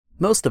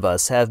Most of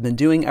us have been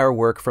doing our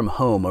work from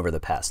home over the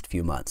past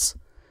few months.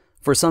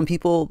 For some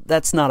people,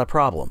 that's not a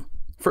problem.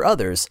 For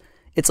others,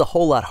 it's a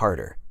whole lot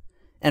harder.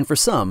 And for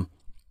some,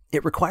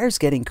 it requires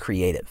getting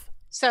creative.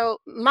 So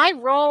my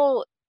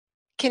role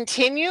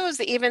continues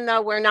even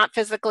though we're not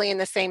physically in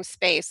the same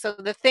space. So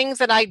the things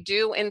that I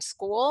do in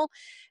school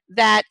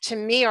that to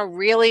me are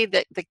really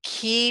the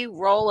key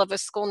role of a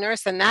school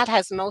nurse, and that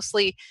has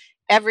mostly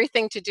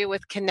everything to do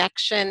with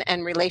connection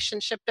and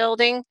relationship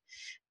building,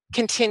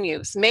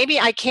 continues.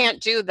 Maybe I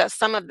can't do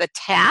some of the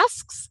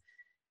tasks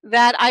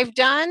that I've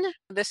done,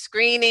 the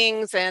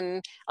screenings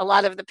and a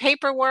lot of the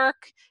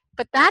paperwork,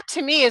 but that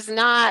to me is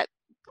not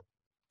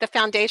the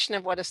foundation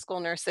of what a school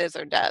nurse is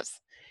or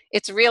does.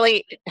 It's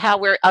really how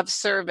we're of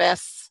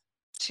service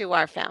to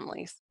our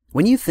families.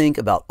 When you think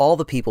about all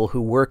the people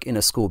who work in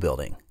a school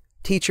building,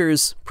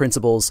 teachers,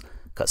 principals,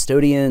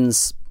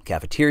 custodians,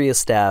 cafeteria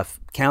staff,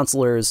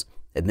 counselors,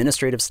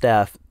 administrative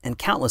staff, and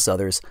countless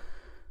others,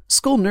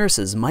 school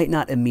nurses might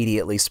not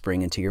immediately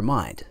spring into your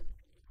mind.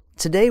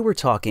 Today we're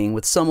talking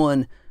with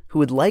someone who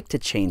would like to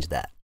change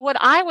that. What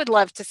I would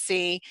love to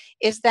see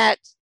is that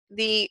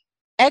the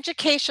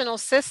educational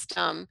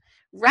system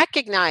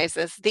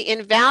recognizes the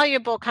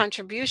invaluable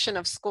contribution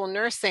of school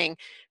nursing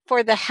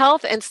for the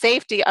health and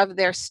safety of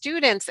their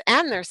students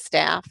and their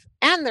staff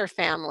and their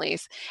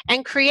families,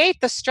 and create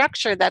the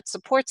structure that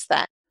supports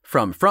that.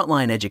 From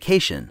Frontline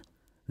Education,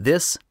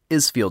 this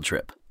is Field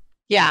Trip.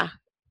 Yeah,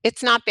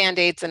 it's not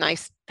Band-Aids and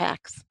ice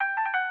packs.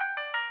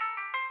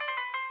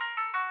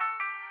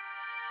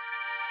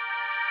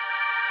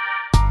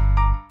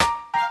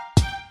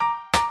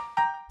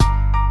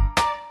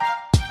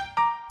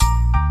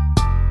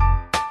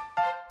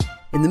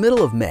 In the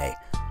middle of May,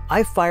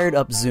 I fired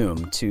up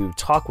Zoom to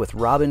talk with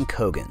Robin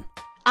Cogan.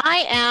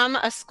 I am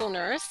a school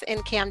nurse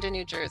in Camden,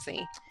 New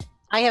Jersey.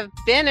 I have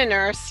been a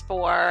nurse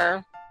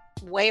for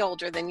way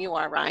older than you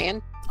are,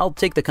 Ryan. I'll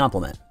take the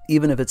compliment,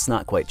 even if it's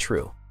not quite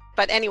true.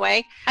 But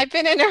anyway, I've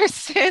been a nurse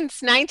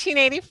since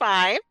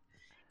 1985.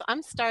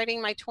 I'm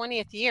starting my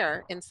 20th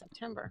year in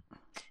September.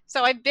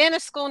 So I've been a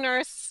school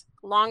nurse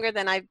longer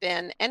than I've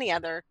been any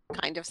other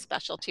kind of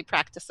specialty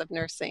practice of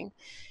nursing.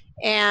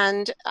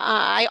 And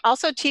I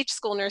also teach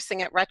school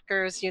nursing at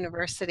Rutgers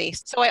University.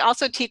 So I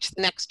also teach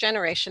the next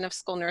generation of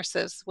school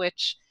nurses,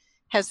 which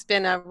has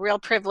been a real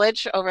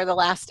privilege over the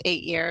last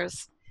 8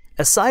 years.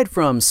 Aside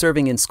from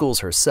serving in schools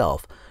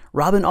herself,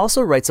 Robin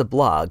also writes a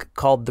blog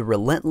called The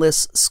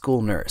Relentless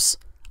School Nurse,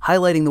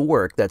 highlighting the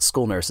work that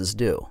school nurses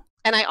do.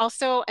 And I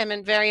also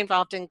am very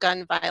involved in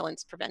gun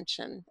violence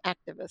prevention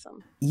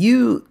activism.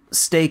 You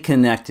stay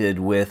connected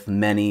with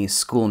many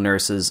school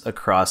nurses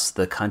across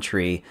the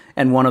country,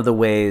 and one of the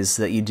ways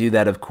that you do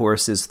that, of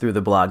course, is through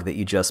the blog that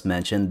you just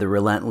mentioned, The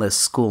Relentless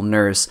School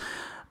Nurse.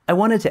 I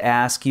wanted to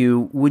ask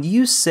you, would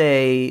you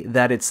say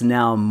that it's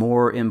now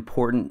more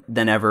important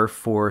than ever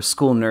for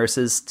school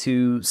nurses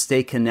to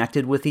stay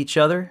connected with each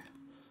other?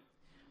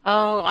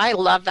 Oh, I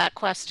love that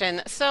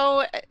question.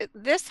 So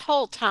this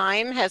whole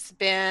time has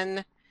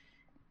been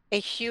a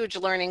huge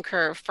learning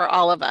curve for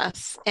all of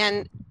us.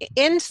 And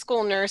in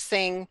school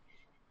nursing,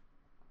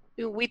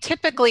 we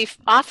typically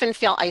often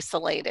feel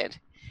isolated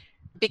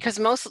because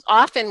most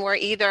often we're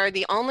either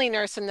the only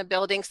nurse in the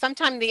building,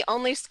 sometimes the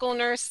only school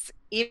nurse,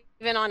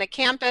 even on a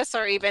campus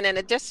or even in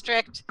a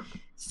district.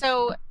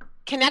 So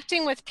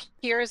connecting with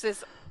peers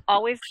is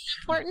always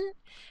important,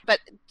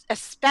 but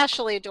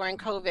especially during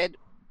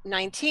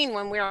COVID-19,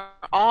 when we're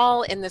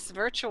all in this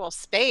virtual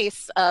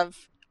space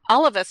of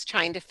all of us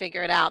trying to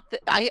figure it out.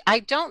 I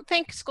don't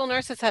think school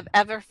nurses have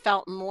ever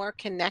felt more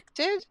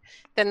connected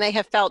than they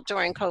have felt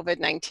during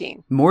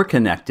COVID-19. More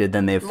connected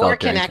than they've felt more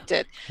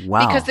connected.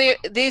 Wow. Because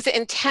these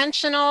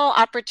intentional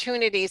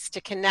opportunities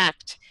to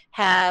connect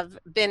have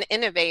been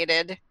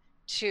innovated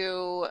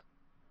to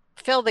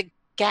fill the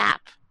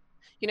gap.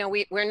 You know,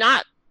 we're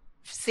not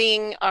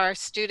seeing our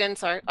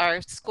students,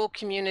 our school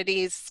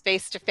communities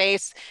face to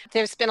face.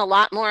 There's been a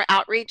lot more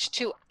outreach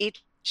to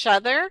each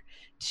other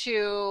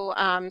to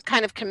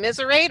kind of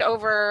commiserate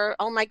over,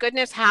 oh my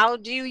goodness, how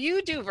do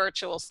you do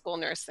virtual school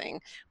nursing?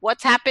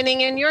 What's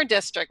happening in your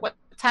district?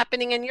 What's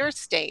happening in your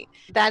state?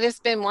 That has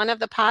been one of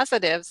the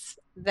positives,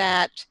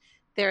 that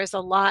there is a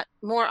lot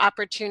more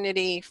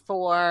opportunity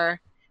for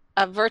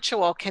a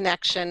virtual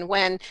connection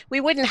when we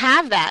wouldn't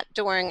have that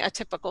during a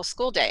typical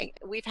school day.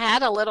 We've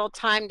had a little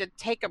time to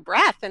take a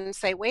breath and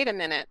say, wait a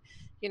minute,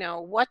 you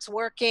know, what's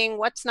working,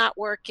 what's not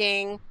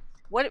working?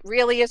 What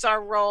really is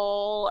our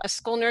role?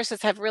 School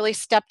nurses have really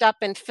stepped up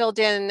and filled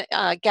in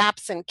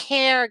gaps in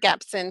care,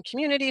 gaps in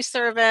community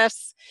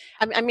service.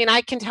 I mean,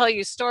 I can tell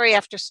you story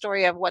after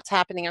story of what's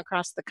happening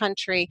across the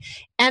country.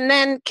 And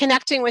then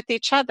connecting with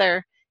each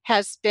other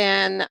has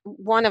been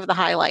one of the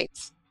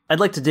highlights. I'd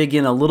like to dig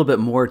in a little bit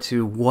more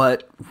to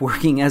what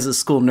working as a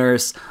school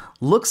nurse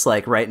looks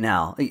like right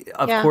now.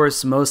 Of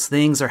course, most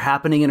things are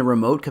happening in a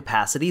remote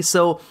capacity.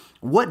 So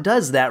what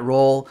does the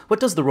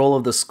role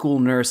of the school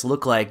nurse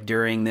look like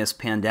during this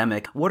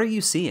pandemic? What are you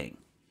seeing?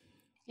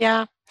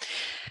 Yeah.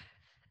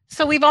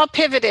 So we've all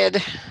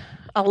pivoted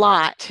a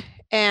lot.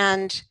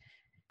 And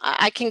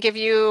I can give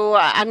you,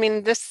 I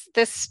mean,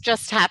 this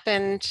just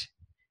happened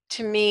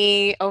to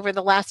me over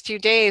the last few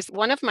days.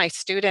 One of my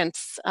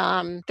students,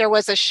 there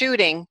was a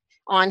shooting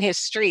on his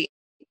street,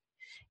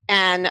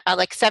 and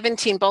like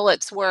 17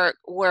 bullets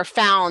were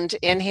found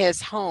in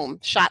his home,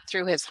 shot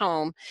through his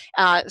home,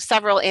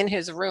 several in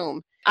his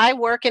room. I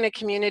work in a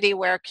community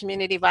where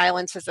community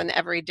violence is an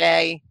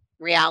everyday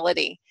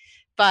reality,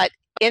 but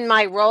in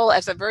my role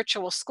as a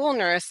virtual school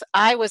nurse,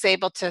 I was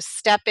able to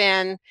step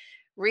in,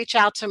 reach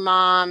out to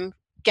mom,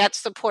 get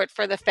support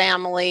for the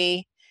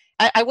family.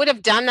 I would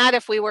have done that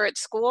if we were at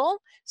school.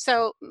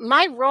 So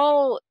my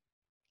role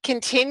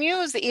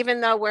continues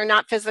even though we're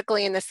not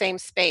physically in the same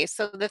space.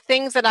 So the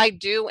things that I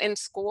do in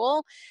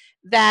school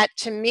that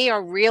to me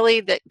are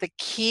really the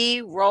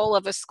key role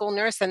of a school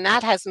nurse, and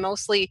that has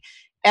mostly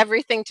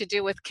everything to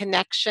do with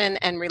connection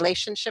and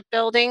relationship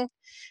building,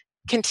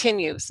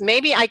 continues.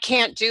 Maybe I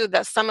can't do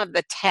some of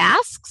the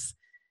tasks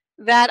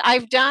that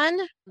I've done,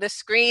 the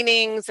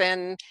screenings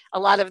and a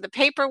lot of the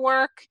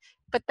paperwork,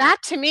 but that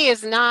to me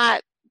is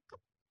not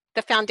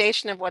the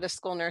foundation of what a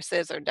school nurse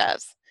is or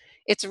does.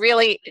 It's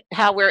really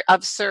how we're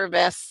of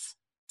service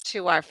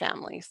to our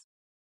families.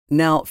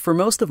 Now, for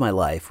most of my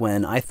life,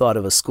 when I thought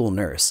of a school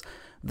nurse,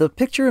 the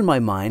picture in my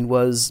mind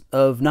was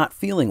of not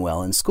feeling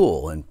well in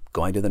school and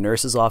going to the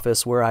nurse's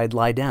office where I'd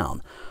lie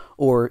down.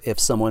 Or if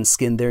someone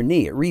skinned their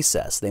knee at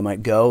recess, they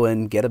might go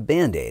and get a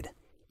Band-Aid.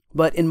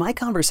 But in my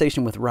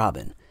conversation with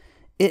Robin,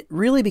 it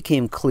really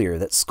became clear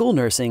that school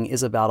nursing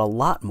is about a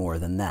lot more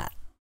than that.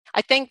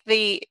 I think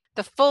the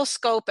full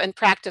scope and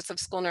practice of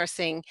school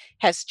nursing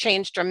has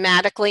changed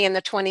dramatically in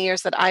the 20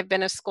 years that I've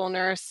been a school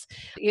nurse.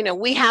 You know,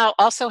 we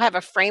also have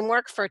a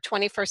framework for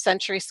 21st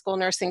century school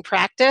nursing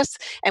practice,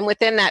 and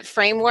within that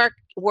framework,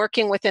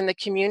 working within the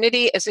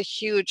community is a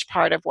huge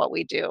part of what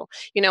we do.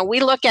 You know,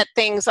 we look at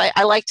things,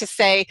 I like to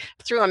say,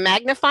 through a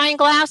magnifying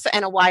glass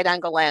and a wide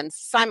angle lens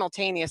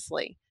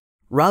simultaneously.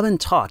 Robin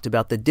talked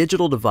about the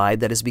digital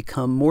divide that has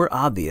become more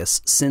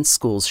obvious since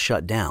schools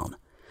shut down.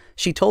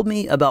 She told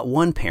me about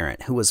one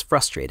parent who was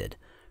frustrated.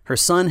 Her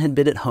son had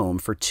been at home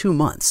for 2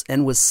 months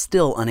and was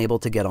still unable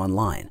to get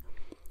online.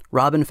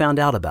 Robin found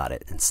out about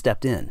it and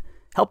stepped in,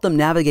 helped them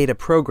navigate a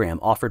program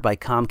offered by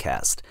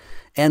Comcast,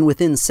 and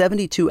within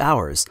 72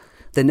 hours,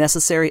 the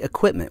necessary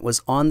equipment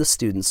was on the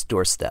student's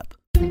doorstep.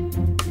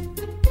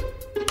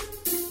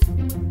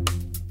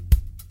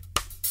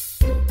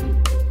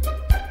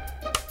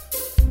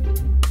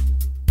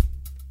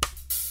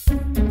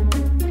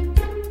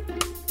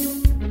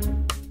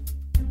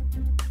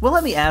 Well,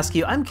 let me ask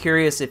you, I'm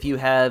curious if you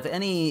have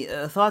any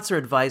thoughts or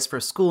advice for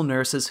school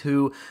nurses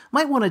who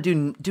might want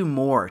to do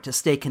more to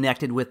stay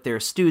connected with their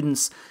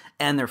students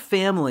and their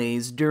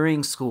families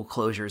during school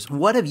closures.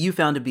 What have you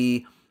found to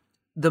be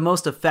the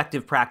most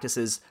effective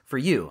practices for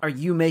you? Are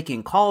you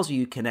making calls? Are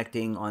you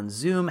connecting on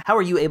Zoom? How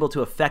are you able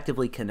to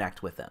effectively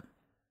connect with them?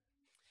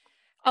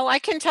 Oh, I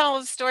can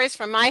tell stories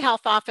from my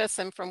health office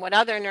and from what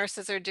other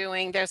nurses are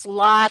doing. There's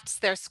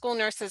school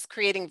nurses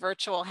creating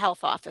virtual health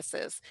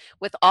offices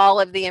with all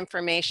of the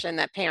information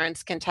that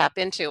parents can tap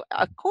into.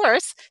 Of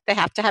course, they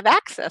have to have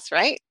access,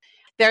 right?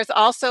 There's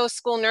also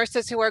school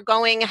nurses who are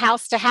going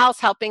house to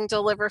house helping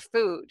deliver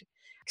food,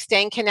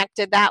 staying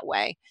connected that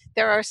way.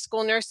 There are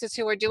school nurses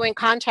who are doing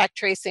contact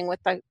tracing with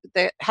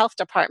the health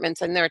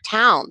departments in their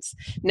towns,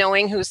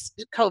 knowing who's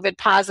COVID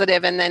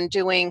positive and then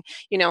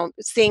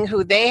seeing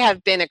who they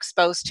have been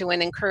exposed to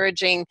and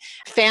encouraging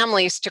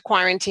families to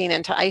quarantine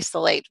and to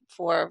isolate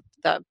for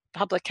the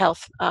public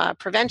health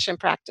prevention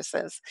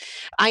practices.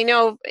 I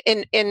know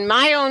in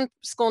my own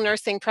school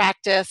nursing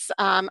practice,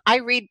 I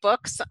read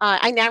books.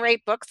 I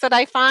narrate books that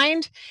I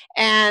find,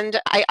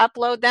 and I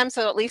upload them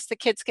so at least the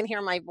kids can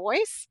hear my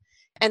voice.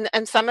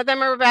 And some of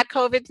them are about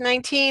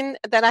COVID-19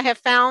 that I have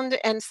found,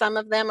 and some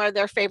of them are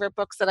their favorite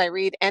books that I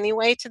read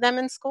anyway to them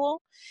in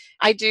school.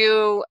 I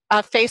do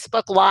a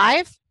Facebook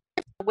Live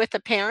with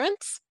the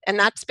parents, and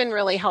that's been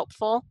really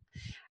helpful.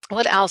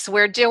 What else?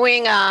 We're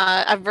doing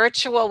a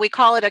virtual, we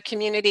call it a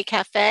community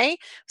cafe.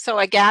 So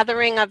a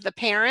gathering of the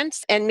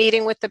parents and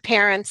meeting with the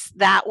parents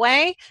that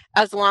way,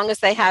 as long as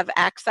they have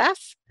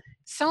access.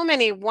 So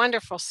many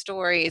wonderful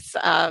stories.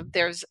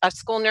 There's a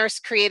school nurse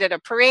created a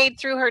parade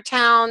through her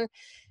town.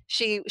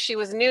 She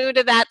was new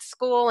to that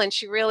school and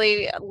she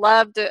really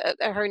loved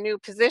her new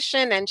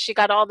position, and she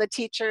got all the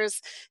teachers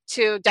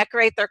to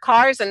decorate their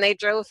cars, and they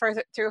drove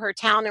through her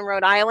town in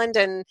Rhode Island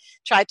and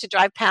tried to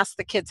drive past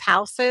the kids'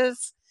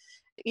 houses.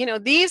 You know,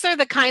 these are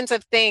the kinds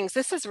of things.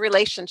 This is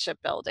relationship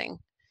building.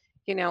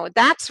 You know,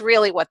 that's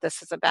really what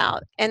this is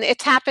about. And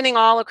it's happening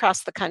all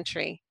across the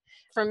country.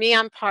 For me,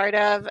 I'm part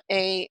of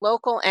a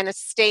local and a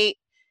state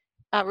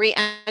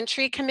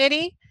reentry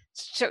committee,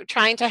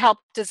 trying to help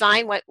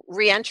design what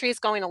reentry is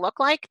going to look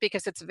like,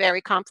 because it's very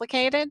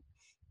complicated.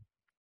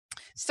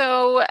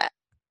 So,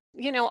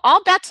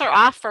 all bets are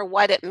off for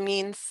what it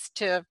means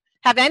to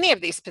have any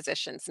of these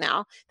positions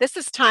now. This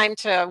is time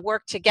to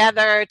work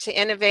together, to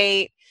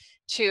innovate,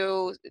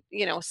 to,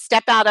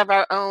 step out of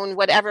our own,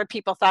 whatever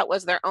people thought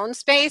was their own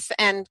space,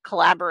 and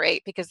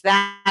collaborate, because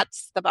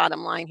that's the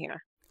bottom line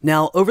here.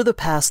 Now, over the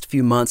past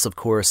few months, of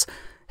course,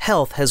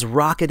 Health has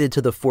rocketed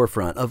to the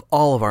forefront of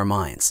all of our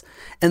minds,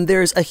 and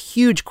there's a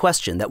huge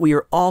question that we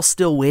are all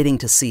still waiting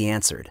to see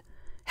answered.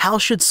 How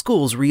should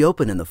schools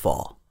reopen in the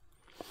fall?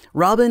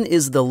 Robin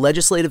is the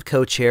legislative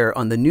co-chair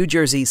on the New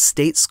Jersey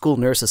State School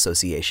Nurse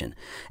Association,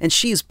 and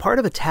she's part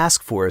of a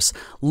task force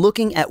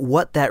looking at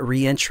what that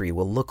reentry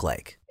will look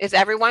like. Is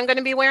everyone going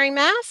to be wearing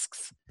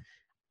masks?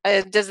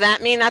 Does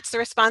that mean that's the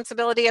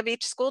responsibility of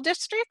each school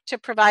district to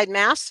provide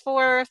masks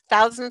for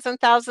thousands and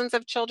thousands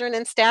of children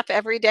and staff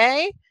every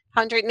day,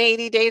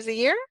 180 days a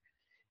year?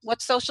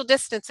 What's social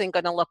distancing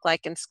going to look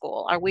like in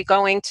school? Are we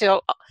going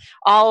to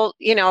are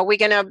we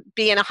going to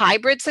be in a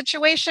hybrid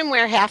situation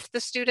where half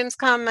the students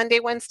come Monday,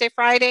 Wednesday,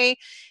 Friday,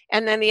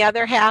 and then the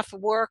other half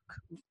work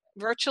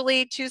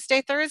virtually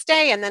Tuesday,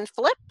 Thursday, and then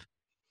flip?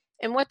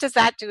 And what does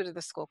that do to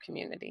the school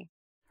community?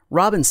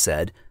 Robin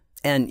said,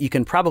 and you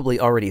can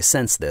probably already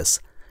sense this,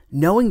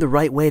 knowing the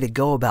right way to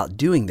go about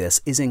doing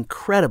this is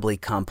incredibly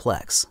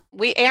complex.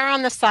 We err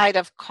on the side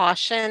of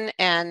caution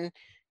and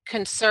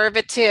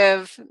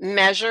conservative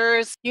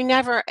measures. You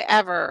never,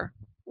 ever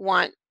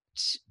want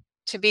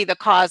to be the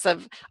cause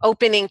of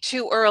opening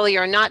too early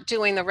or not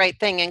doing the right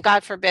thing, and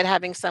God forbid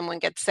having someone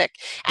get sick.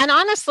 And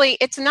honestly,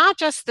 it's not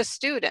just the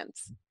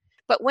students,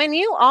 but when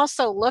you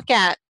also look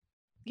at,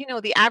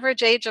 the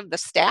average age of the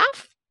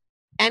staff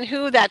and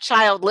who that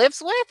child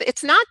lives with,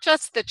 it's not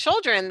just the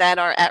children that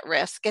are at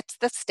risk, it's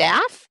the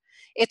staff.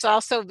 It's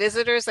also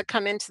visitors that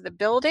come into the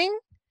building.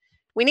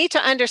 We need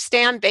to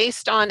understand,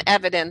 based on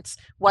evidence,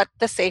 what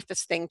the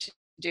safest thing to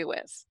do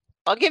is.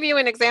 I'll give you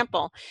an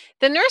example.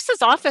 The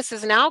nurse's office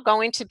is now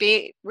going to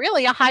be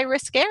really a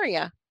high-risk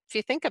area, if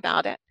you think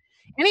about it.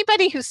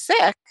 Anybody who's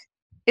sick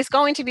is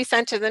going to be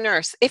sent to the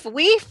nurse. If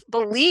we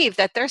believe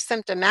that they're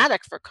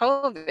symptomatic for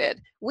COVID,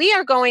 we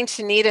are going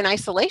to need an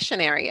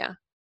isolation area.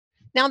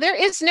 Now, there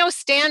is no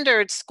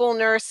standard school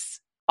nurse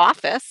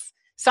office.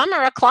 Some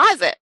are a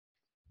closet.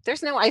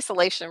 There's no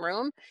isolation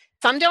room.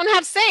 Some don't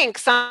have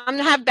sinks. Some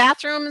have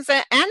bathrooms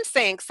and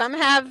sinks. Some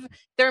have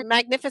their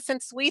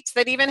magnificent suites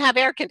that even have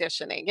air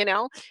conditioning,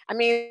 I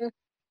mean,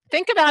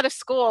 think about a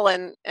school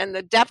and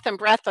the depth and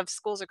breadth of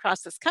schools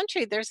across this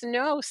country. There's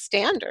no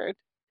standard.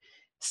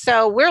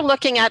 So we're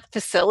looking at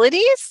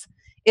facilities.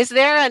 Is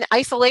there an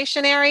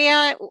isolation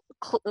area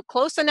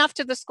close enough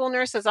to the school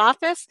nurse's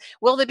office?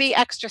 Will there be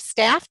extra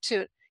staff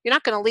you're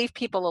not going to leave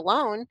people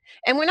alone.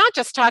 And we're not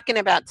just talking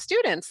about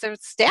students.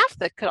 There's staff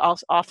that could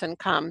also often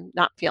come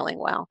not feeling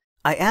well.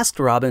 I asked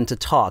Robin to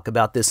talk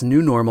about this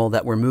new normal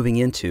that we're moving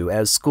into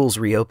as schools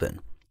reopen.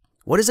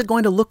 What is it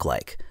going to look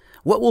like?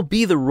 What will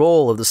be the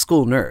role of the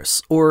school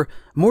nurse? Or,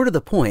 more to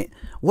the point,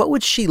 what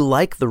would she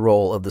like the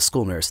role of the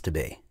school nurse to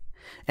be?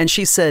 And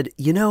she said,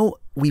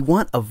 we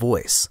want a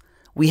voice.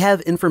 We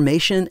have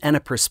information and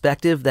a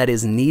perspective that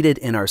is needed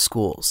in our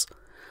schools.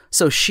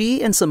 So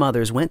she and some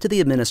others went to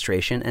the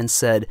administration and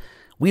said,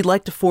 we'd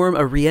like to form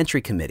a reentry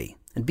committee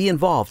and be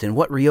involved in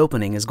what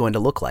reopening is going to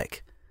look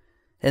like.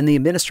 And the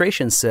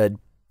administration said,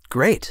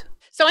 great.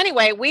 So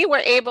anyway, we were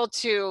able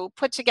to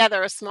put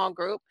together a small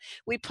group.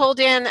 We pulled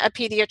in a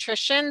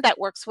pediatrician that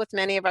works with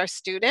many of our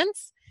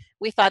students.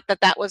 We thought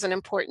that was an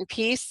important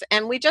piece.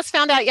 And we just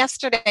found out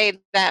yesterday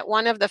that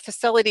one of the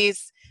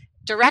facilities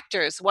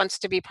directors wants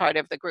to be part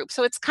of the group.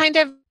 So it's kind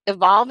of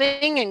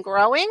evolving and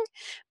growing.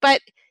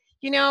 But,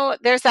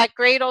 there's that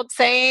great old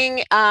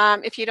saying,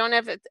 if you don't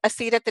have a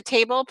seat at the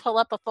table, pull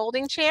up a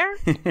folding chair.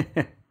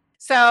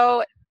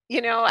 So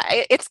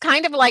it's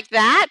kind of like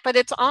that, but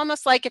it's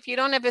almost like if you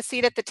don't have a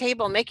seat at the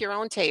table, make your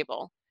own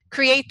table,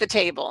 create the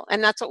table.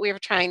 And that's what we were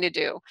trying to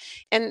do.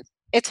 And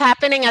it's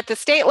happening at the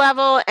state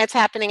level, it's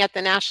happening at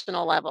the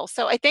national level.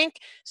 So I think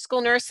school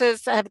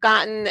nurses have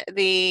gotten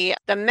the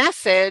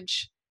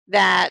message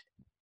that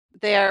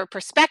their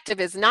perspective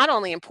is not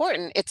only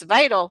important, it's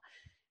vital.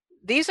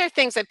 These are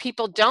things that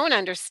people don't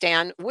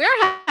understand. We're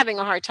having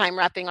a hard time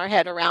wrapping our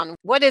head around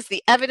what is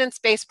the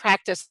evidence-based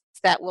practice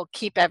that will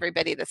keep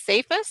everybody the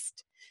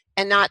safest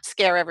and not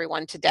scare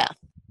everyone to death.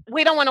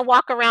 We don't want to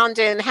walk around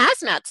in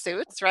hazmat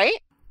suits, right?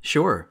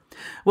 Sure.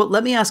 Well,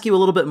 let me ask you a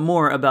little bit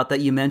more about that.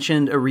 You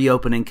mentioned a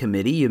reopening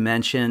committee. You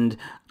mentioned,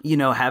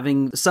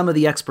 having some of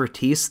the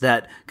expertise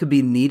that could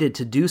be needed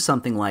to do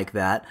something like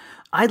that.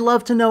 I'd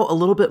love to know a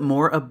little bit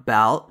more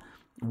about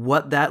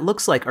what that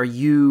looks like. Are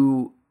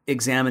you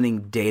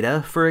examining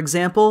data, for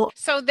example?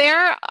 So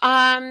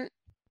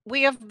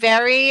we have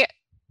very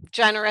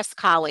generous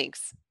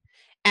colleagues,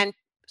 and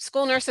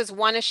school nurses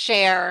want to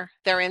share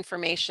their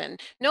information.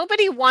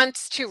 Nobody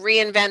wants to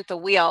reinvent the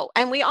wheel.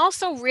 And we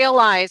also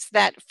realize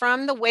that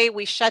from the way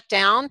we shut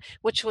down,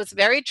 which was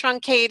very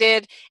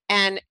truncated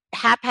and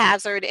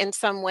haphazard in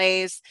some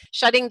ways,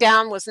 shutting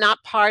down was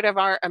not part of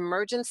our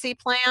emergency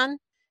plan.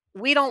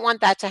 We don't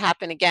want that to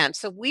happen again.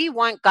 So we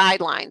want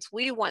guidelines.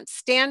 We want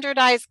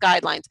standardized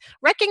guidelines,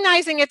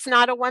 recognizing it's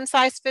not a one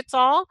size fits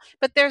all,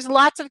 but there's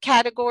lots of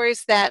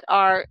categories that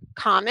are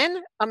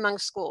common among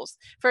schools.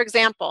 For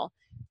example,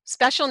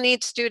 Special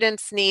needs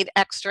students need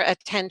extra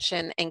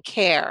attention and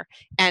care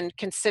and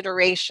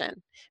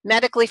consideration.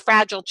 Medically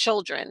fragile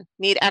children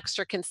need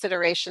extra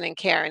consideration and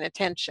care and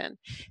attention.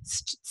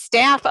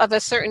 Staff of a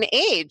certain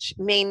age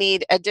may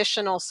need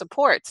additional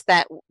supports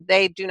that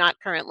they do not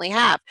currently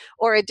have,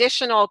 or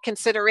additional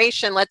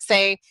consideration, let's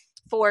say,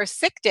 for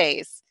sick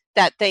days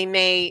that they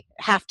may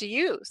have to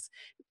use.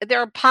 There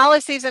are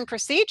policies and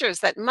procedures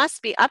that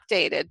must be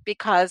updated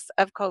because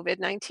of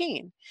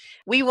COVID-19.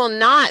 We will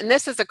not, and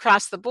this is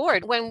across the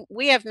board, when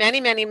we have many,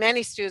 many,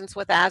 many students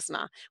with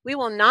asthma, we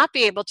will not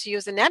be able to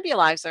use a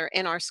nebulizer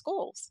in our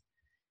schools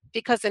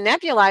because the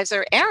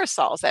nebulizer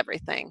aerosols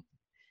everything.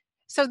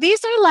 So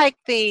these are like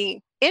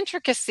the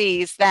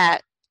intricacies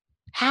that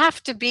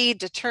have to be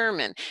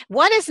determined.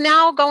 What is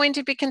now going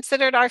to be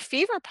considered our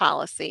fever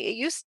policy? It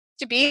used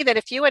to be that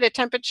if you had a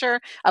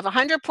temperature of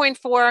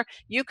 100.4,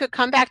 you could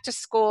come back to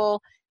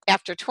school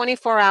after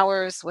 24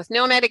 hours with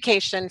no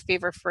medication,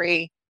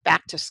 fever-free,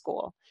 back to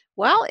school.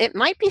 Well, it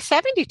might be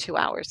 72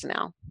 hours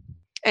now.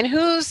 And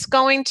who's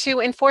going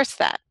to enforce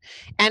that?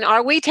 And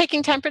are we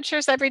taking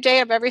temperatures every day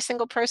of every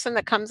single person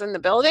that comes in the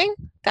building?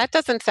 That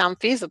doesn't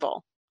sound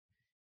feasible.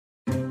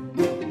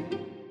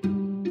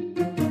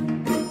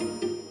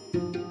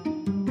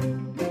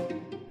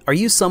 Are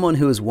you someone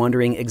who is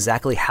wondering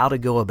exactly how to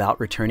go about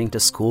returning to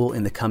school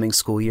in the coming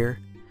school year?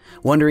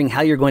 Wondering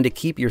how you're going to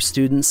keep your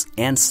students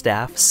and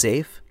staff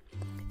safe?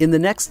 In the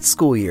next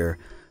school year,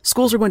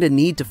 schools are going to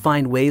need to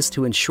find ways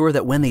to ensure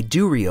that when they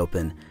do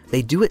reopen,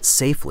 they do it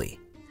safely.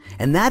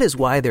 And that is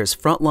why there's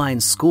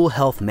Frontline School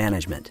Health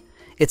Management.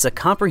 It's a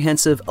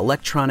comprehensive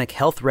electronic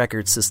health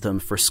record system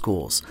for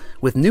schools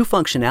with new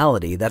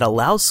functionality that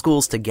allows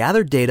schools to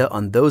gather data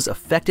on those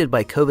affected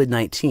by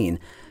COVID-19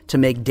 to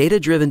make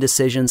data-driven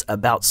decisions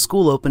about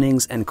school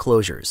openings and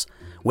closures,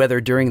 whether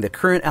during the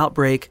current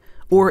outbreak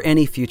or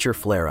any future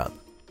flare-up.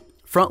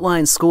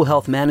 Frontline School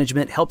Health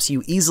Management helps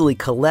you easily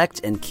collect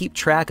and keep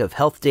track of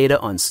health data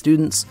on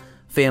students,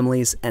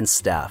 families, and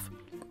staff,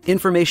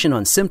 information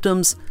on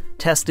symptoms,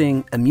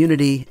 testing,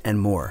 immunity, and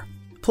more.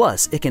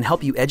 Plus, it can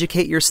help you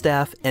educate your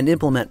staff and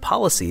implement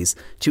policies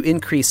to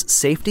increase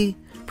safety,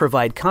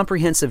 provide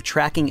comprehensive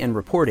tracking and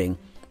reporting,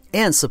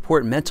 and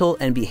support mental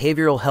and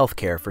behavioral health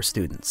care for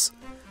students.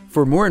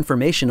 For more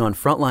information on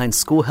Frontline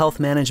School Health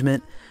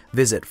Management,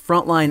 visit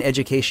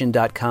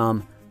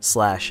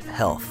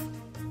frontlineeducation.com/health.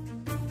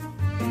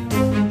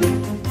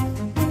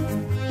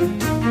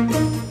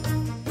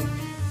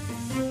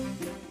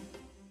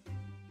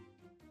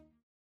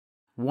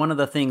 One of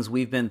the things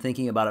we've been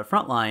thinking about at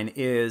Frontline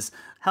is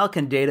how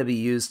can data be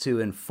used to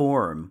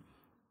inform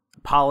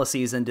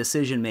policies and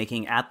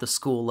decision-making at the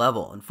school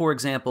level? And for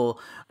example,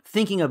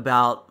 thinking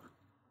about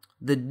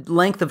the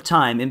length of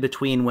time in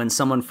between when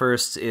someone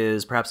first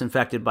is perhaps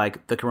infected by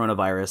the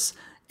coronavirus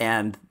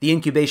and the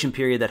incubation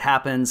period that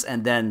happens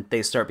and then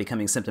they start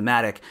becoming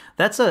symptomatic,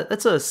 that's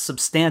a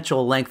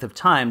substantial length of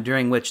time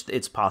during which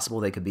it's possible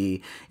they could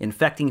be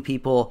infecting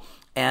people,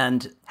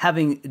 and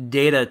having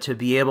data to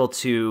be able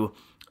to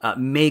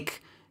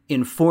make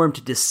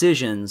informed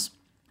decisions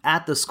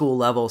at the school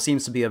level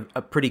seems to be a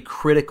pretty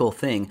critical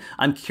thing.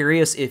 I'm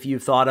curious if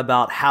you've thought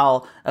about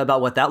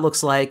what that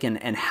looks like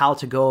and how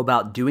to go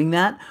about doing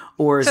that,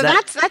 or is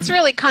that's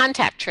really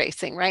contact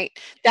tracing, right?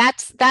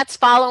 That's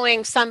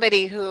following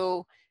somebody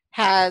who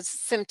has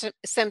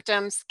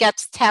symptoms,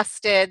 gets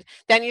tested,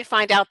 then you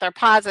find out they're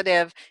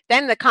positive.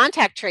 Then the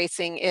contact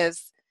tracing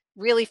is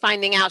really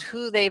finding out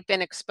who they've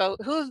been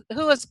exposed, who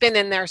has been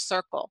in their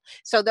circle.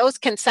 So those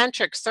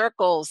concentric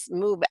circles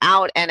move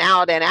out and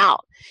out and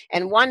out.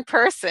 And one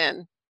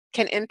person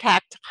can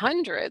impact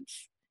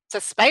hundreds. It's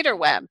a spider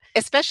web,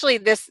 especially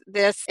this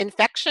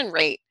infection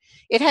rate.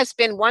 It has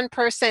been one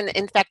person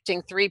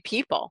infecting 3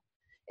 people.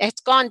 It's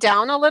gone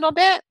down a little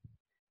bit,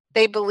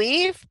 they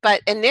believe,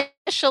 but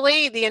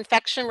initially the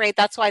infection rate,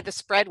 that's why the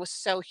spread was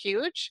so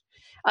huge.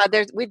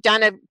 We've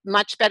done a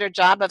much better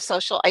job of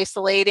social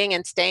isolating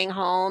and staying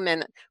home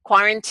and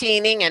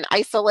quarantining and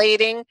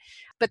isolating.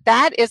 But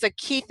that is a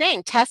key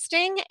thing,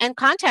 testing and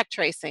contact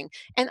tracing.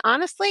 And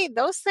honestly,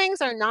 those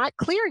things are not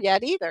clear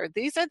yet either.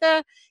 These are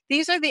the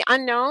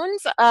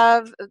unknowns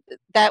of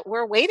that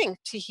we're waiting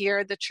to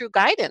hear the true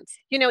guidance.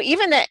 You know,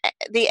 even the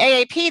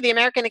AAP, the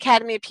American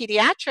Academy of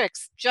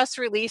Pediatrics, just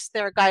released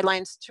their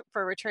guidelines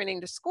for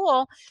returning to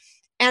school.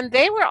 And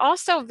they were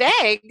also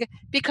vague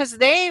because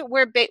they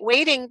were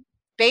waiting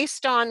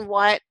based on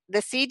what the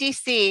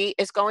CDC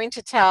is going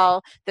to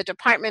tell the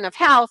Department of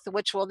Health,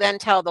 which will then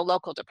tell the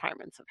local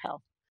departments of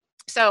health.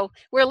 So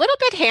we're a little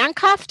bit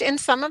handcuffed in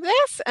some of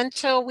this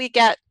until we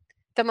get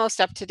the most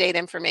up-to-date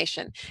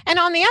information. And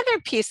on the other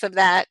piece of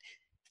that,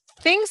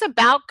 things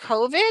about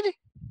COVID,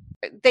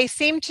 they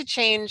seem to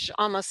change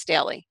almost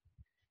daily.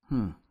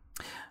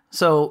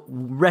 So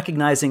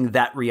recognizing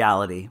that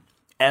reality,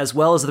 as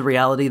well as the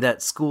reality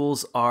that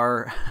schools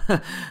are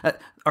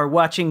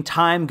watching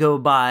time go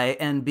by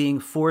and being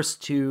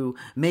forced to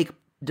make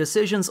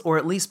decisions or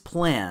at least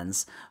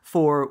plans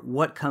for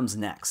what comes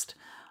next.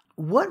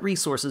 What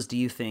resources do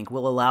you think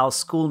will allow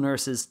school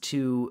nurses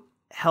to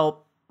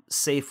help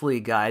safely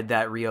guide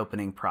that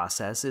reopening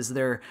process, is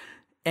there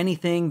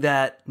anything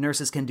that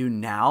nurses can do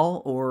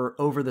now or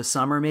over the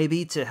summer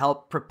maybe to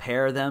help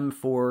prepare them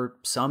for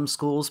some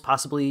schools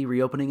possibly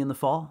reopening in the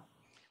fall?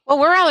 Well,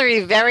 we're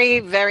already very,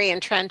 very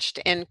entrenched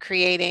in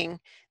creating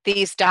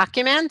these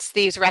documents,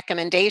 these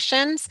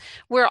recommendations.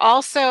 We're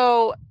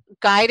also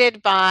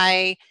guided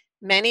by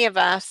many of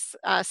us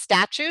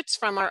statutes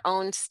from our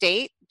own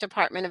state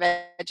Department of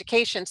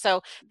Education.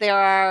 So there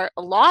are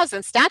laws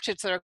and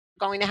statutes that are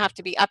going to have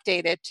to be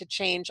updated to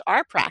change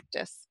our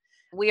practice.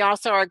 We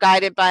also are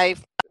guided by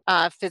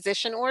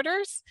physician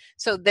orders.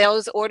 So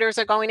those orders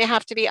are going to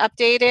have to be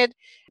updated.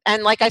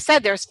 And like I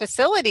said, there's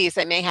facilities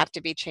that may have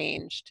to be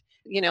changed.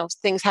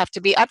 Things have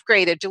to be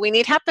upgraded. Do we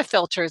need HEPA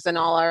filters in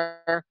all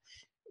our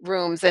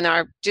rooms?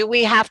 Do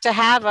we have to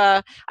have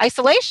a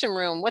isolation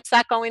room? What's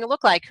that going to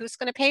look like? Who's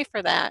going to pay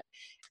for that?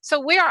 So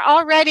we are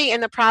already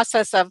in the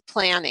process of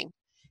planning.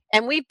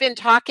 And we've been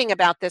talking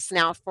about this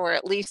now for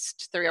at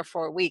least 3 or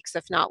 4 weeks,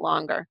 if not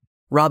longer.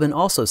 Robin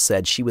also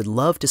said she would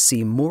love to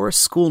see more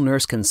school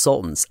nurse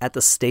consultants at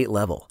the state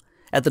level,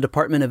 at the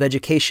Department of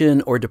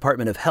Education or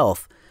Department of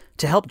Health,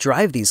 to help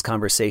drive these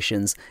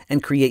conversations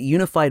and create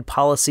unified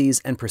policies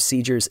and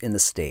procedures in the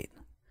state.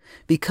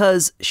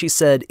 Because, she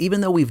said,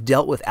 even though we've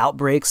dealt with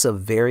outbreaks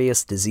of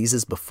various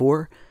diseases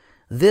before,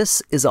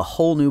 this is a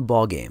whole new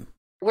ballgame.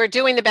 We're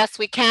doing the best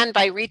we can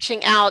by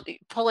reaching out,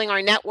 pulling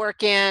our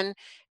network in,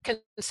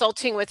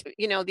 consulting with,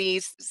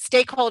 these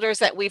stakeholders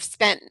that we've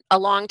spent a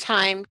long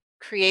time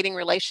creating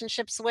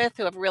relationships with,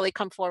 who have really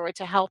come forward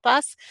to help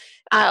us,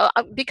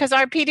 because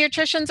our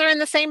pediatricians are in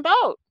the same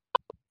boat.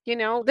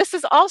 This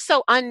is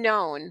also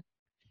unknown.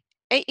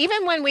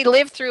 Even when we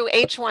lived through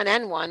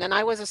H1N1, and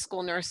I was a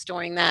school nurse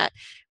during that,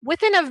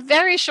 within a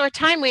very short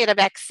time we had a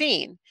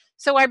vaccine.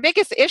 So our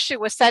biggest issue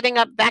was setting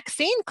up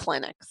vaccine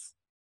clinics.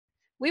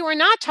 We were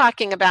not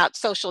talking about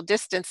social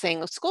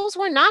distancing. Schools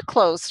were not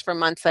closed for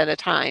months at a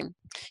time.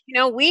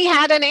 We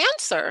had an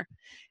answer.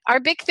 Our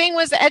big thing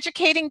was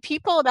educating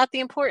people about the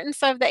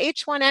importance of the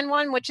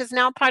H1N1, which is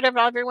now part of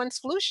everyone's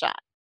flu shot,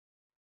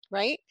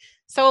 right?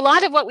 So a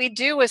lot of what we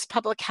do is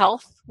public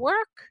health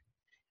work.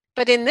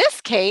 But in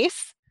this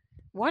case,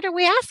 what are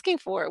we asking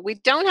for? We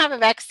don't have a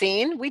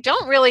vaccine. We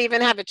don't really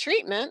even have a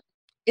treatment.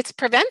 It's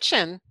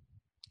prevention.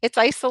 It's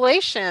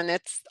isolation.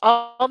 It's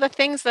all the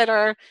things that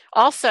are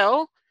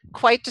also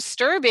quite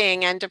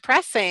disturbing and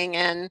depressing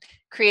and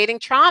creating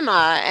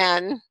trauma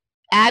and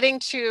adding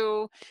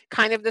to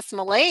kind of this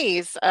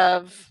malaise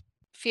of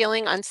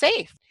feeling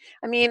unsafe.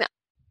 I mean,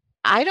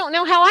 I don't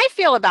know how I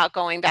feel about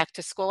going back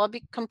to school. I'll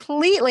be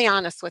completely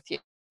honest with you.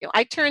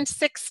 I turned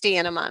 60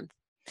 in a month.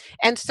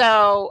 And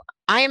so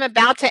I am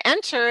about to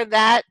enter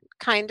that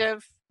kind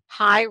of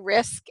high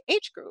risk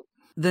age group.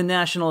 The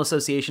National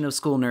Association of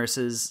School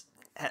Nurses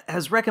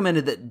has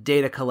recommended that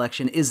data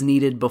collection is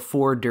needed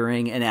before,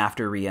 during, and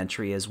after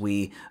reentry as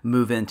we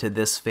move into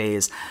this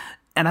phase.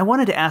 And I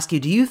wanted to ask you,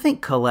 do you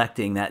think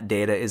collecting that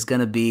data is going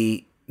to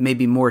be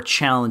maybe more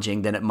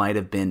challenging than it might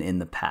have been in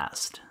the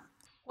past?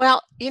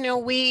 Well,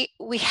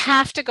 we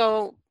have to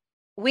go,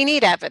 we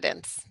need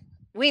evidence.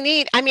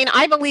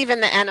 I believe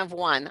in the N of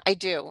one. I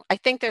do. I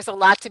think there's a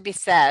lot to be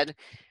said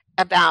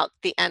about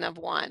the N of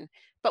one,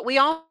 but we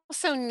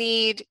also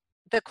need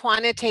the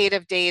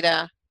quantitative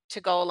data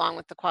to go along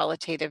with the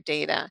qualitative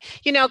data.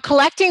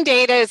 Collecting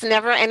data is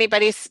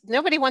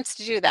nobody wants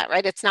to do that,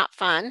 right? It's not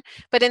fun.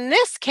 But in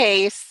this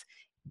case,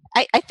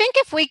 I think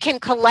if we can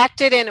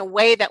collect it in a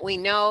way that we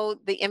know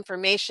the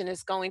information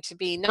is going to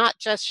be not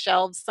just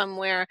shelved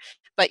somewhere,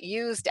 but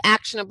used,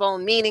 actionable,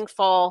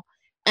 meaningful.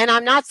 And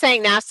I'm not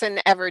saying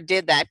NASA ever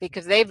did that,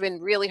 because they've been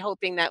really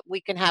hoping that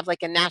we can have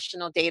like a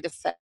national data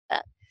set.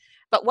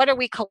 But what are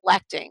we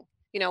collecting?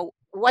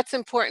 What's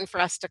important for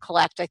us to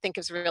collect, I think,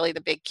 is really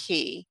the big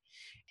key.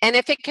 And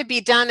if it could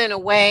be done in a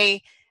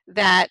way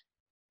that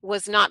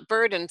was not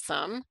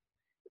burdensome,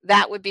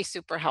 that would be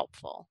super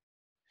helpful.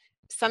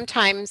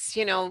 Sometimes,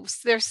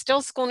 there's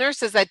still school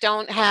nurses that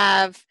don't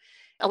have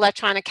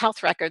electronic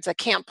health records, that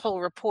can't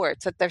pull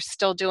reports, that they're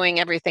still doing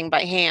everything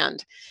by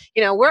hand.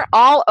 We're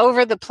all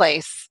over the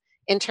place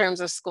in terms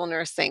of school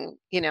nursing.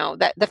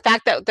 That the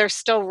fact that they're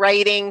still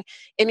writing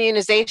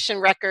immunization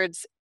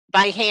records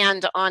by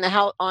hand on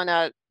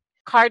a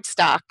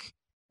cardstock,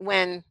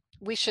 when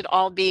we should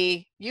all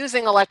be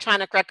using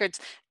electronic records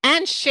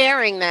and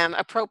sharing them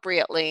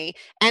appropriately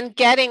and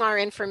getting our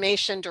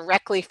information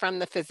directly from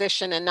the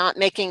physician and not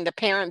making the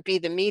parent be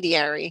the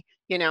mediary,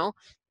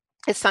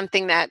 is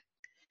something that,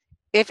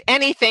 if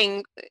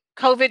anything,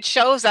 COVID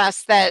shows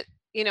us that,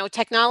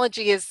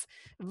 technology is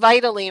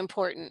vitally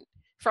important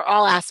for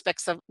all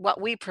aspects of what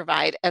we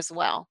provide as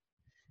well.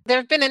 There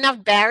have been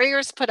enough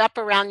barriers put up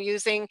around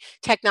using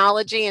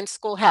technology in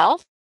school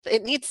health.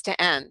 It needs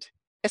to end.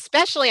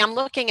 Especially, I'm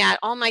looking at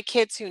all my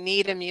kids who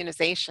need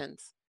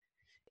immunizations.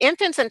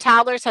 Infants and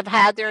toddlers have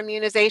had their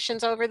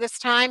immunizations over this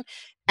time,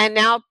 and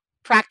now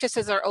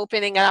practices are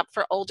opening up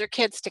for older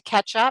kids to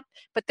catch up.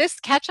 But this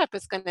catch up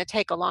is going to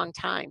take a long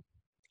time.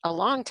 A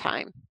long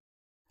time.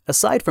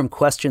 Aside from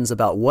questions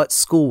about what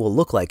school will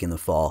look like in the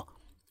fall,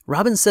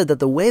 Robin said that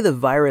the way the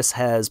virus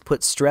has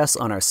put stress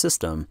on our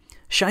system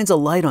shines a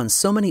light on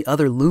so many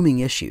other looming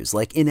issues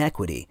like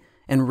inequity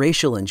and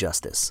racial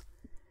injustice.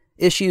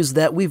 Issues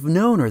that we've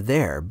known are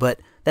there, but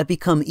that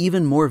become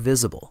even more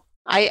visible.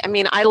 I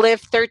mean, I live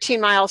 13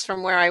 miles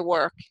from where I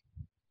work.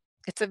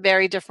 It's a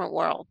very different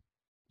world.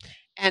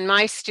 And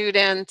my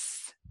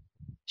students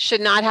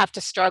should not have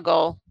to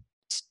struggle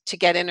to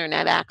get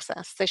internet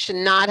access. They should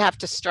not have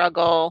to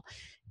struggle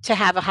to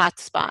have a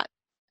hotspot.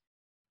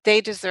 They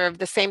deserve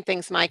the same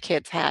things my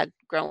kids had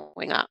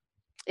growing up.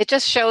 It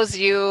just shows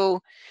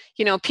you,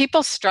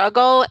 people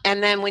struggle,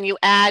 and then when you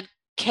add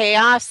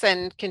chaos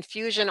and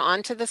confusion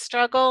onto the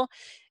struggle,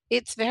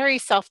 it's very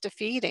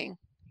self-defeating.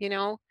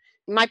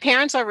 My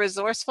parents are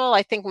resourceful.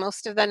 I think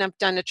most of them have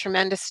done a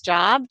tremendous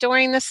job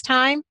during this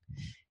time,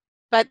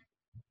 but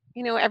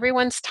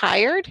everyone's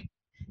tired.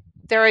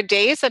 There are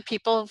days that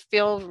people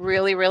feel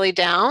really, really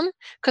down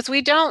because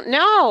we don't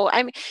know.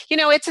 I mean,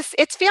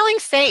 it's feeling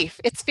safe.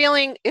 It's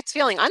feeling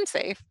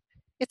unsafe.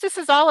 This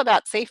is all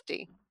about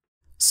safety.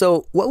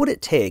 So what would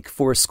it take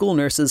for school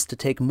nurses to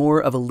take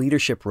more of a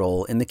leadership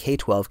role in the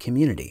K-12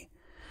 community?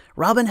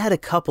 Robin had a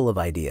couple of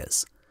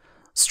ideas.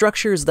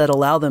 Structures that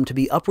allow them to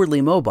be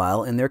upwardly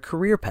mobile in their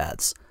career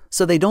paths,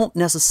 so they don't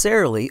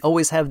necessarily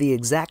always have the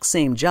exact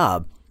same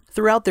job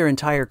throughout their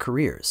entire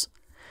careers.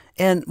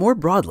 And more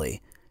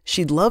broadly,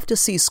 she'd love to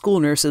see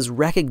school nurses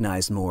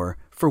recognized more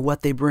for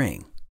what they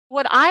bring.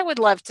 What I would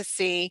love to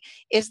see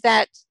is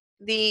that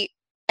the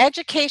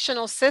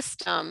educational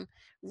system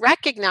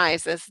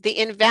recognizes the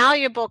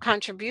invaluable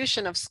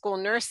contribution of school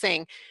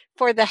nursing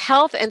for the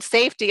health and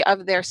safety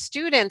of their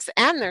students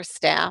and their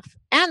staff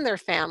and their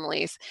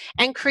families,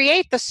 and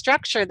create the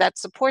structure that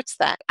supports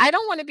that. I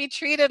don't want to be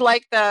treated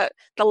like the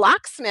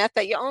locksmith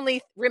that you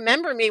only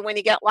remember me when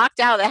you get locked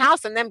out of the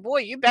house, and then,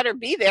 boy, you better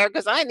be there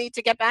because I need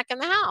to get back in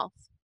the house,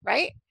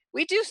 right?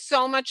 We do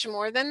so much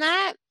more than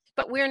that,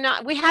 but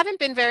we haven't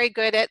been very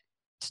good at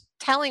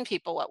telling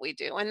people what we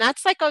do. And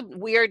that's like a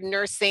weird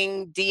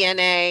nursing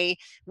DNA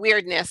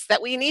weirdness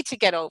that we need to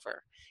get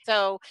over.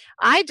 So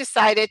I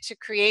decided to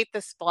create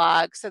this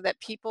blog so that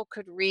people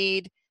could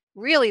read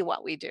really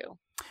what we do.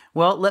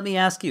 Well, let me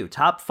ask you,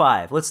 top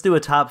 5. Let's do a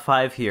top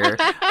 5 here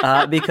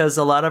because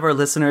a lot of our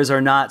listeners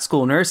are not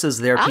school nurses.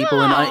 They're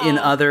people in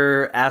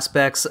other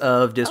aspects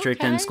of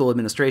district and school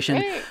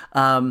administration.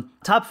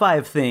 Top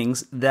 5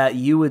 things that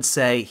you would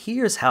say,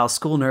 here's how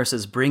school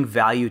nurses bring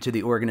value to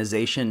the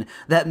organization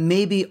that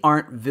maybe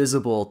aren't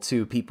visible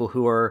to people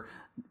who are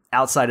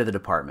outside of the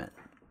department.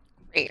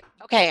 Great.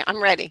 Okay,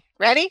 I'm ready.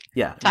 Ready?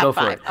 Yeah, top go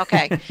for 5. it.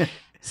 Okay.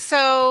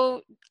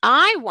 So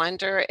I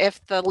wonder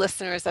if the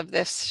listeners of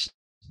this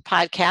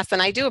podcast,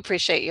 and I do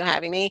appreciate you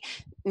having me,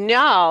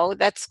 know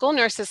that school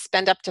nurses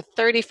spend up to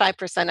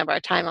 35% of our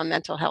time on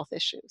mental health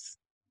issues.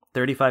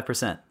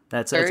 35%.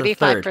 That's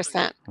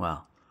 35%.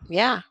 Wow.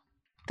 Yeah,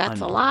 that's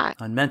a lot.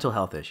 On mental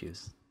health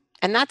issues.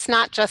 And that's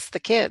not just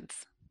the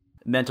kids.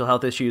 Mental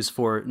health issues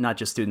for not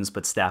just students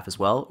but staff as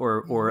well,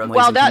 or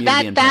well, that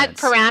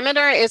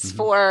parameter is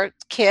for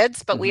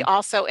kids, but we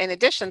also, in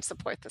addition,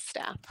 support the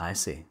staff. I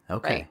see.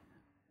 Okay. Right?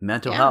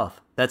 Mental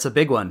health. That's a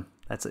big one.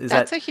 That's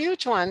a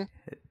huge one.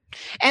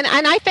 And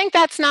I think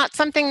that's not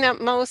something that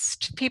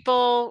most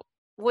people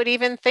would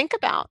even think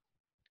about,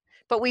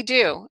 but we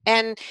do.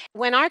 And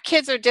when our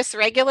kids are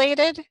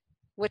dysregulated,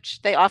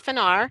 which they often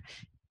are,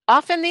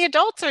 often the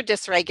adults are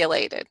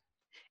dysregulated.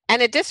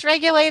 And a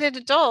dysregulated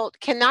adult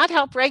cannot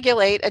help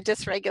regulate a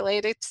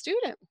dysregulated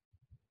student,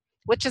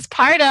 which is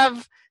part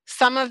of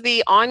some of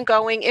the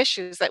ongoing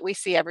issues that we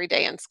see every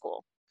day in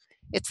school.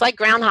 It's like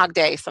Groundhog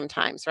Day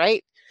sometimes,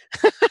 right?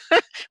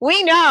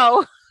 We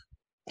know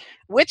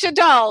which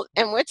adult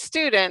and which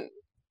student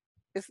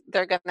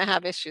they're going to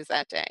have issues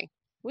that day.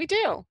 We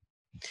do.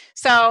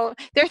 So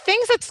there are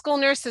things that school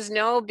nurses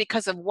know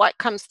because of what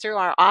comes through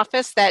our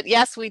office that,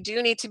 yes, we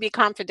do need to be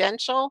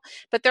confidential,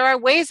 but there are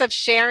ways of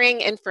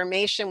sharing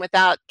information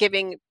without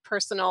giving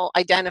personal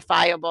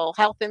identifiable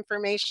health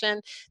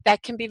information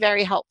that can be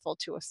very helpful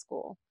to a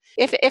school.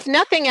 If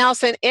nothing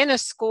else, in a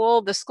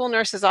school, the school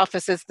nurse's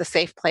office is the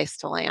safe place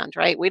to land,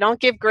 right? We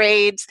don't give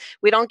grades,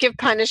 we don't give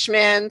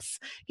punishments.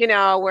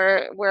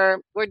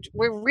 We're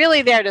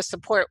really there to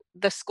support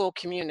the school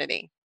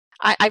community.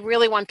 I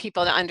really want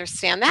people to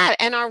understand that.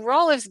 And our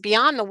role is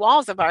beyond the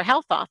walls of our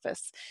health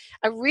office.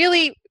 A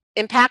really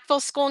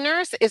impactful school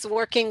nurse is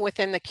working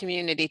within the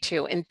community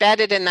too,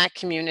 embedded in that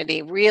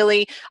community,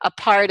 really a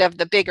part of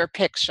the bigger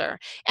picture.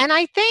 And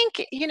I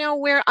think,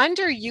 we're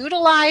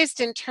underutilized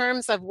in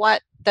terms of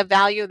what the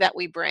value that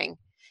we bring.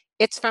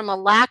 It's from a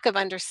lack of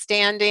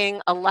understanding,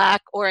 a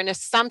lack or an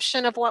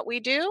assumption of what we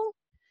do.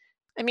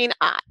 I mean,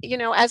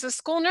 as a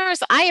school nurse,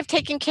 I have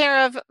taken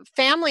care of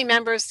family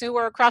members who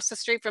are across the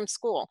street from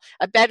school,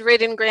 a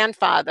bedridden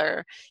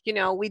grandfather.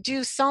 We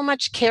do so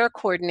much care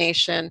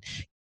coordination,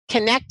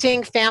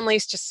 connecting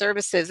families to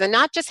services and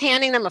not just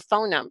handing them a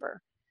phone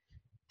number,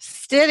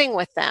 sitting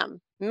with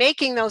them,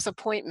 making those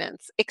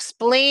appointments,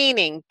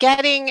 explaining,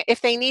 getting,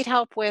 if they need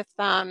help with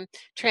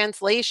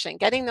translation,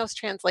 getting those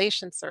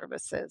translation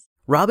services.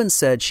 Robin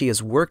said she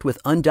has worked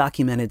with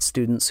undocumented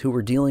students who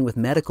were dealing with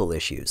medical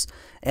issues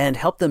and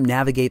helped them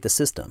navigate the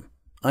system,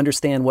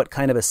 understand what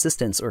kind of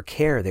assistance or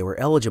care they were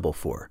eligible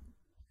for.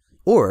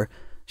 Or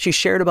she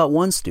shared about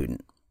one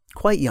student,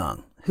 quite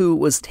young, who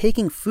was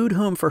taking food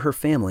home for her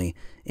family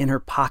in her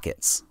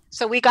pockets.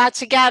 So we got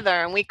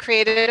together and we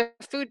created a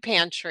food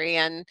pantry.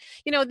 And,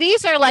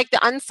 these are like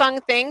the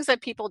unsung things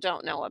that people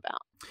don't know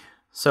about.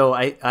 So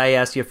I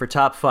asked you for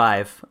top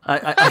 5.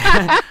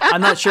 I'm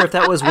not sure if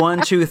that was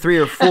 1, 2, 3,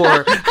 or 4.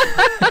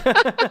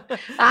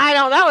 I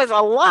know, that was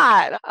a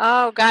lot.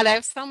 Oh God, I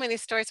have so many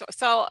stories.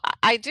 So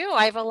I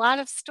have a lot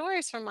of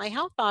stories from my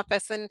health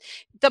office. And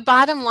the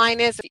bottom line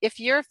is, if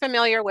you're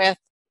familiar with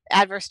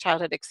adverse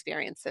childhood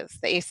experiences,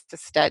 the ACEs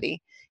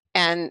study,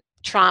 and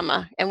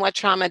trauma and what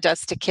trauma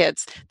does to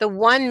kids, the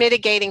one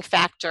mitigating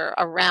factor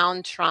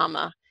around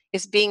trauma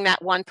is being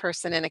that one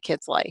person in a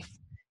kid's life,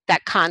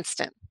 that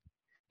constant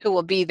who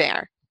will be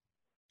there.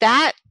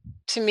 That,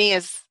 to me,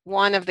 is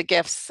one of the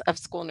gifts of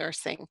school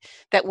nursing,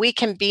 that we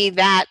can be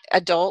that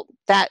adult,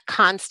 that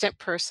constant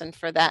person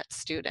for that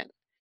student.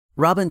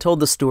 Robin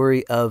told the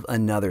story of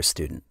another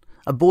student,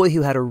 a boy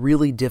who had a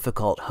really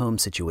difficult home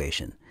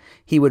situation.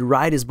 He would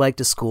ride his bike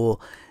to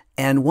school,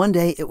 and one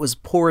day it was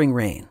pouring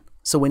rain.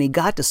 So when he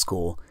got to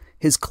school,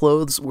 his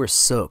clothes were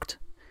soaked.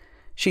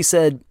 She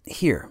said,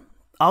 "Here,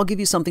 I'll give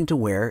you something to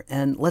wear,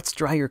 and let's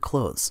dry your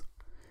clothes."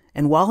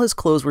 And while his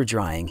clothes were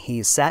drying,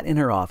 he sat in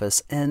her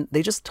office and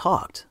they just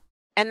talked.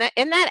 And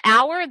in that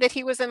hour that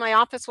he was in my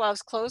office while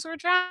his clothes were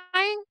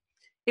drying,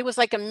 it was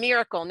like a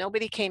miracle.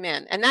 Nobody came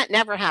in. And that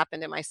never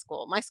happened in my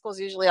school. My school is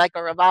usually like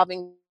a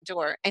revolving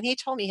door. And he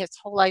told me his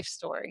whole life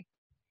story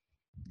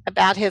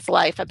about his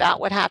life, about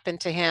what happened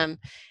to him.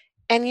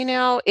 And,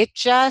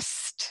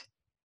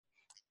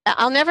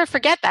 I'll never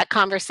forget that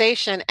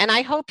conversation. And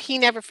I hope he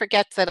never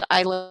forgets that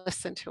I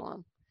listened to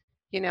him.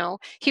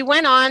 He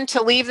went on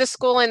to leave the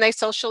school and they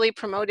socially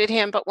promoted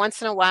him, but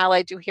once in a while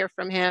I do hear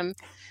from him.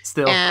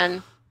 Still.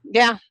 And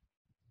yeah,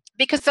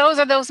 because those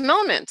are those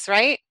moments,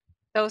 right?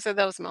 Those are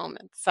those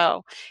moments.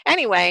 So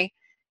anyway,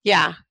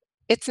 yeah,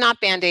 it's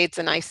not Band-Aids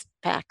and ice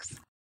packs.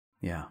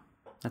 Yeah,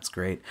 that's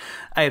great.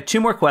 I have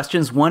 2 more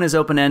questions. One is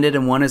open-ended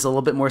and one is a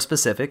little bit more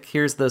specific.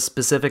 Here's the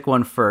specific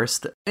one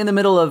first. In the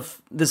middle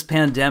of this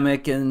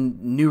pandemic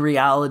and new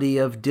reality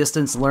of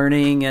distance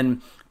learning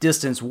and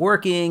distance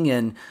working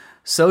and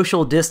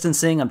social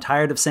distancing, I'm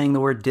tired of saying the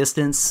word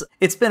distance.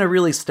 It's been a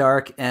really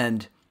stark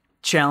and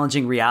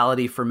challenging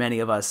reality for many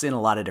of us in a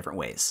lot of different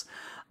ways.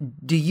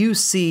 Do you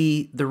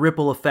see the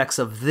ripple effects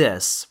of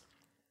this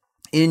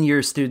in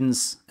your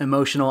students'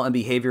 emotional and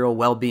behavioral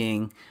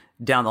well-being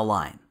down the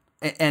line?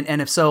 And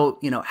if so,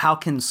 how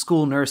can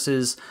school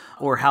nurses,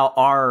 or how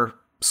are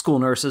school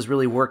nurses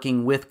really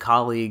working with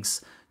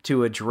colleagues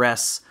to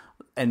address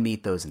and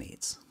meet those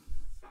needs?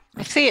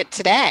 I see it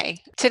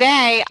today.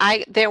 Today,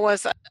 there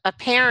was a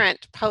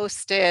parent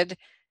posted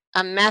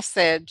a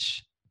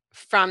message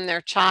from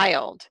their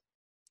child,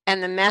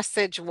 and the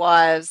message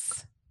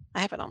was,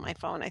 I have it on my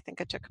phone. I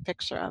think I took a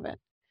picture of it.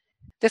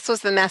 This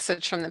was the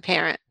message from the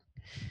parent.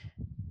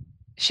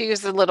 She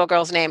used the little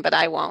girl's name, but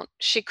I won't.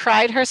 She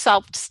cried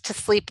herself to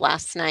sleep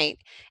last night,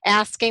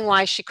 asking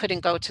why she couldn't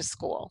go to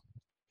school.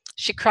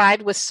 She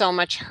cried with so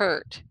much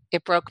hurt.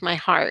 It broke my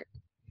heart.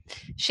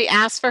 She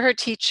asked for her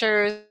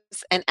teachers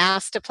and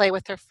asked to play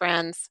with her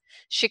friends.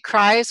 She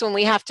cries when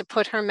we have to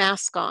put her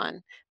mask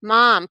on.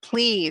 Mom,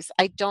 please,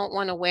 I don't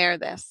want to wear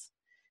this.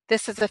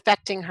 This is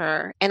affecting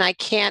her, and I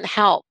can't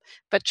help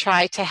but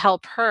try to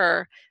help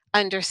her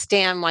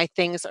understand why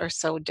things are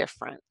so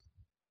different.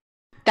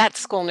 That's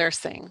school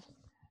nursing.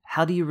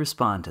 How do you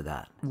respond to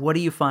that? What do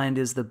you find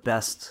is the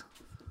best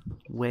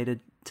way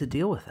to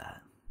deal with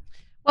that?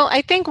 Well,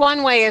 I think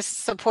one way is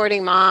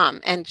supporting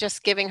mom and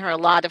just giving her a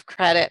lot of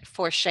credit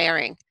for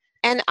sharing.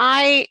 And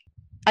I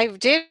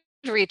did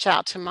reach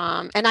out to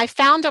mom, and I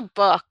found a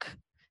book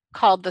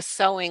called The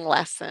Sewing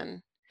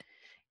Lesson.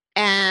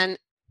 And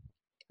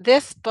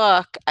this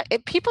book,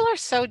 people are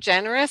so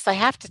generous, I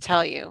have to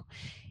tell you.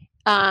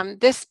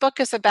 This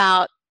book is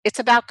about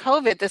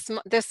COVID.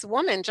 This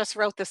woman just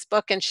wrote this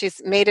book, and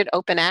she's made it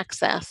open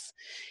access.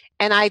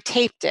 And I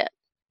taped it,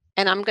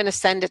 and I'm going to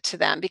send it to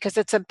them because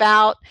it's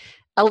about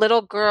a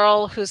little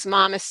girl whose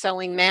mom is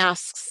sewing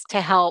masks to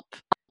help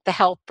the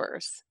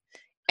helpers.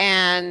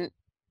 And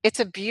it's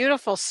a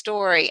beautiful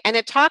story. And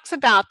it talks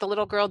about the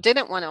little girl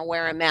didn't want to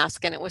wear a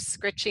mask, and it was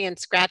scritchy and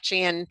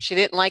scratchy, and she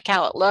didn't like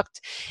how it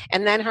looked.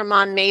 And then her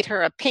mom made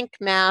her a pink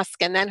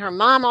mask, and then her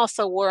mom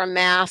also wore a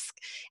mask,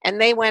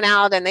 and they went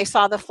out and they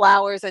saw the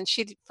flowers, and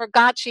she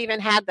forgot she even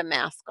had the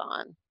mask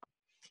on.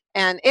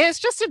 And it's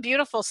just a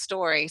beautiful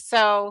story.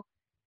 So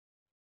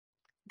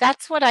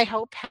that's what I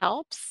hope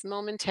helps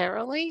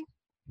momentarily.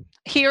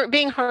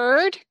 Being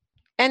heard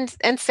and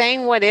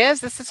saying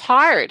this is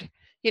hard.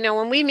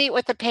 When we meet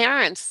with the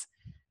parents,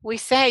 we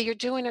say, you're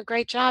doing a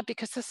great job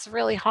because this is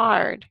really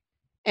hard.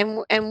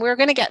 And we're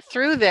going to get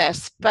through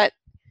this. But,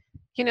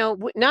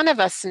 none of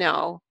us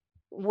know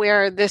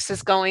where this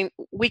is going.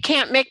 We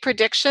can't make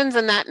predictions,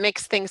 and that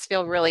makes things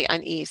feel really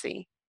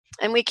uneasy.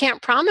 And we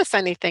can't promise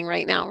anything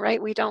right now,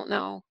 right? We don't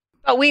know.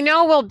 But we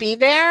know we'll be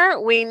there.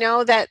 We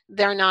know that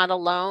they're not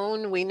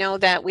alone. We know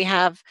that we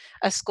have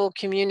a school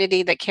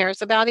community that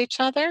cares about each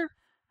other.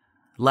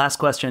 Last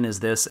question is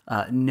this.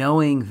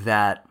 Knowing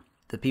that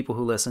the people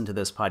who listen to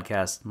this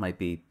podcast might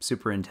be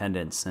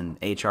superintendents and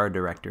HR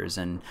directors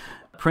and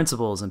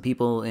principals and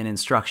people in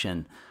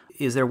instruction,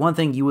 is there one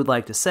thing you would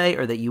like to say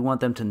or that you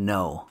want them to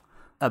know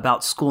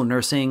about school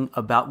nursing,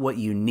 about what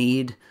you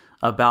need,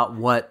 about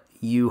what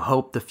you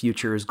hope the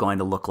future is going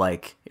to look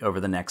like over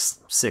the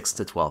next 6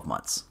 to 12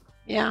 months?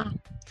 Yeah.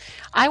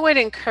 I would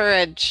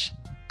encourage,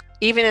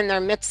 even in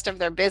the midst of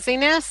their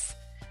busyness,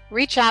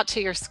 reach out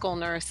to your school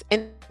nurse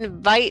and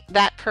invite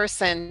that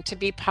person to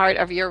be part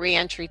of your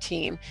reentry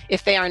team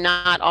if they are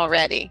not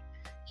already.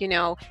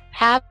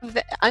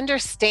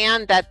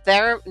 Understand that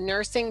their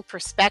nursing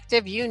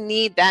perspective, you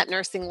need that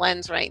nursing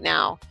lens right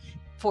now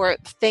for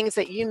things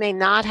that you may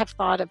not have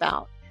thought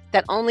about,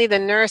 that only the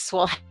nurse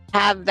will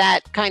have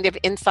that kind of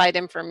inside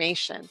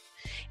information.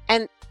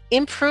 And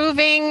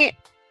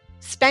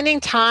spending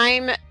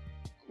time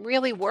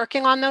really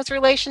working on those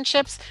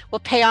relationships will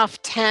pay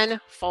off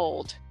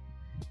tenfold.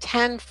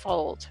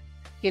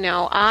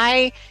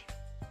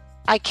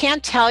 I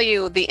can't tell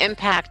you the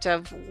impact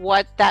of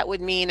what that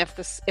would mean if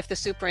the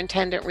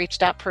superintendent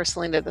reached out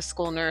personally to the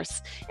school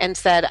nurse and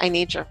said, I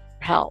need your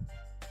help.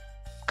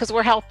 Because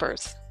we're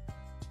helpers.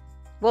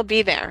 We'll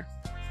be there.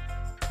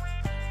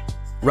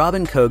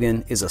 Robin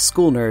Kogan is a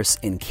school nurse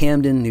in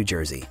Camden, New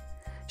Jersey.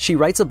 She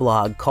writes a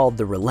blog called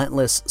The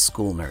Relentless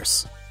School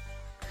Nurse.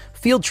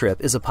 Field Trip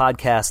is a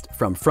podcast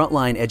from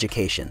Frontline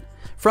Education.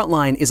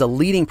 Frontline is a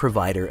leading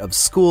provider of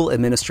school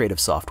administrative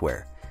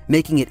software,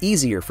 making it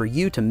easier for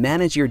you to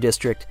manage your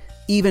district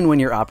even when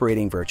you're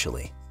operating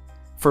virtually.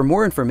 For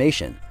more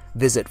information,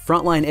 visit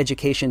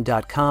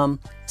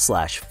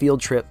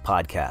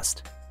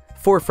frontlineeducation.com/fieldtrippodcast.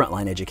 For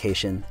Frontline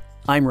Education,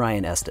 I'm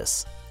Ryan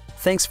Estes.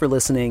 Thanks for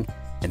listening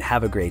and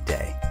have a great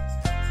day.